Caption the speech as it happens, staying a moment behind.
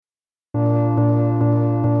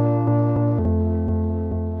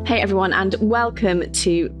Hey everyone, and welcome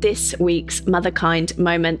to this week's Motherkind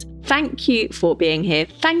moment. Thank you for being here.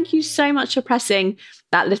 Thank you so much for pressing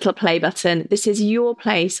that little play button. This is your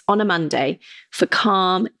place on a Monday for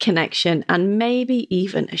calm, connection, and maybe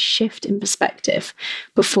even a shift in perspective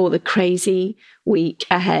before the crazy week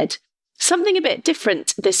ahead. Something a bit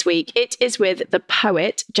different this week. It is with the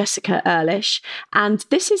poet, Jessica Urlichs, and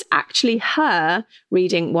this is actually her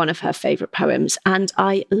reading one of her favourite poems. And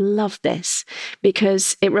I love this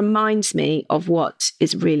because it reminds me of what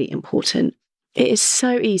is really important. It is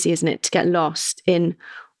so easy, isn't it, to get lost in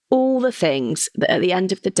all the things that at the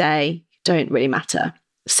end of the day don't really matter.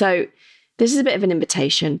 So this is a bit of an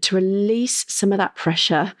invitation to release some of that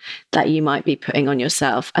pressure that you might be putting on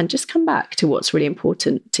yourself and just come back to what's really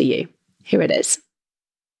important to you. Here it is.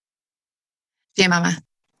 Dear Mama,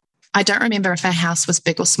 I don't remember if our house was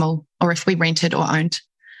big or small, or if we rented or owned.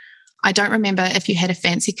 I don't remember if you had a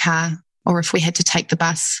fancy car or if we had to take the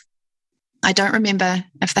bus. I don't remember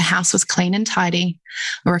if the house was clean and tidy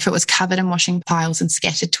or if it was covered in washing piles and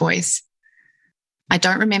scattered toys. I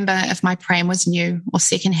don't remember if my pram was new or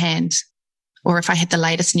secondhand, or if I had the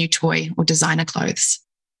latest new toy or designer clothes.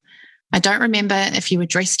 I don't remember if you were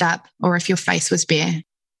dressed up or if your face was bare.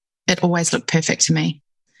 It always looked perfect to me.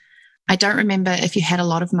 I don't remember if you had a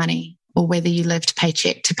lot of money or whether you lived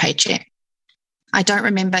paycheck to paycheck. I don't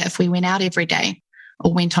remember if we went out every day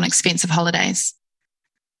or went on expensive holidays.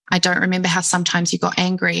 I don't remember how sometimes you got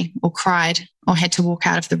angry or cried or had to walk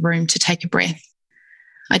out of the room to take a breath.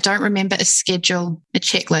 I don't remember a schedule, a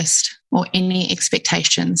checklist, or any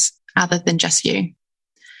expectations other than just you.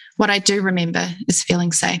 What I do remember is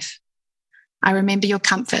feeling safe. I remember your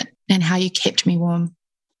comfort and how you kept me warm.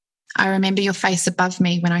 I remember your face above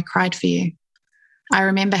me when I cried for you. I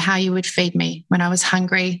remember how you would feed me when I was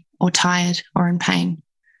hungry or tired or in pain.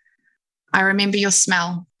 I remember your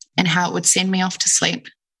smell and how it would send me off to sleep,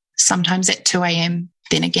 sometimes at 2 a.m.,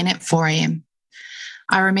 then again at 4 a.m.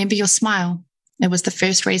 I remember your smile. It was the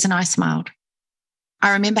first reason I smiled.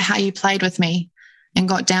 I remember how you played with me and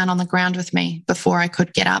got down on the ground with me before I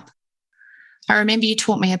could get up. I remember you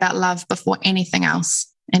taught me about love before anything else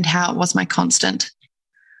and how it was my constant.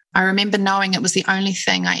 I remember knowing it was the only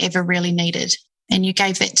thing I ever really needed, and you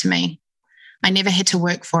gave that to me. I never had to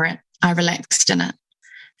work for it. I relaxed in it.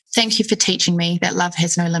 Thank you for teaching me that love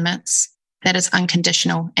has no limits, that is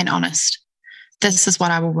unconditional and honest. This is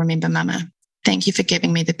what I will remember, Mama. Thank you for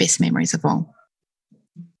giving me the best memories of all.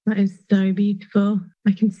 That is so beautiful.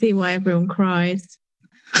 I can see why everyone cries.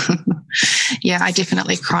 Yeah, I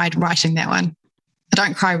definitely cried writing that one. I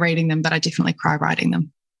don't cry reading them, but I definitely cry writing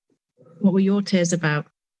them. What were your tears about?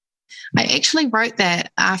 I actually wrote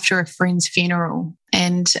that after a friend's funeral,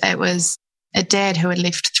 and it was a dad who had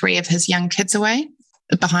left 3 of his young kids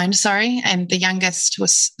behind, and the youngest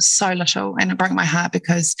was so little, and it broke my heart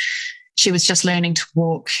because she was just learning to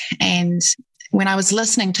walk. And when I was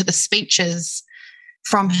listening to the speeches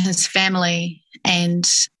from his family and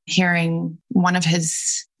hearing one of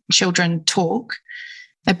his children talk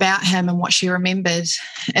about him and what she remembered,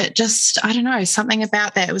 it just, I don't know, something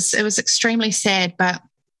about that. It was extremely sad, but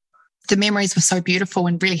the memories were so beautiful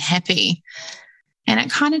and really happy. And it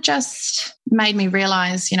kind of just made me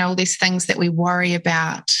realize, all these things that we worry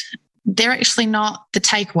about, they're actually not the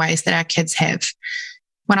takeaways that our kids have.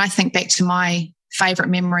 When I think back to my favourite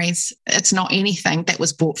memories, it's not anything that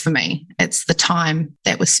was bought for me. It's the time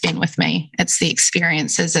that was spent with me. It's the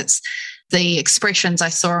experiences. It's the expressions I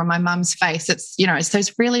saw on my mum's face. It's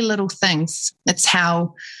those really little things. It's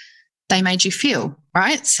how they made you feel,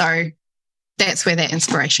 right? So that's where that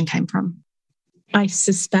inspiration came from. I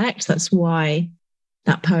suspect that's why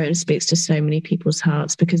that poem speaks to so many people's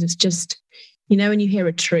hearts, because it's just, when you hear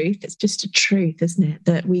a truth, it's just a truth, isn't it?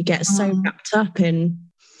 That we get so wrapped up in.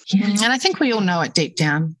 Yeah. And I think we all know it deep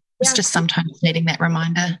down. It's just sometimes needing that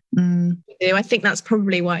reminder. I think that's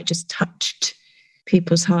probably why it just touched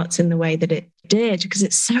people's hearts in the way that it did, because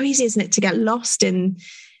it's so easy, isn't it, to get lost in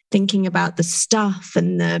thinking about the stuff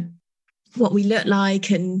and what we look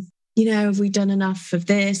like and, have we done enough of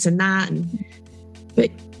this and that? But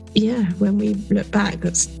yeah, when we look back,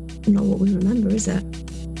 that's not what we remember, is it?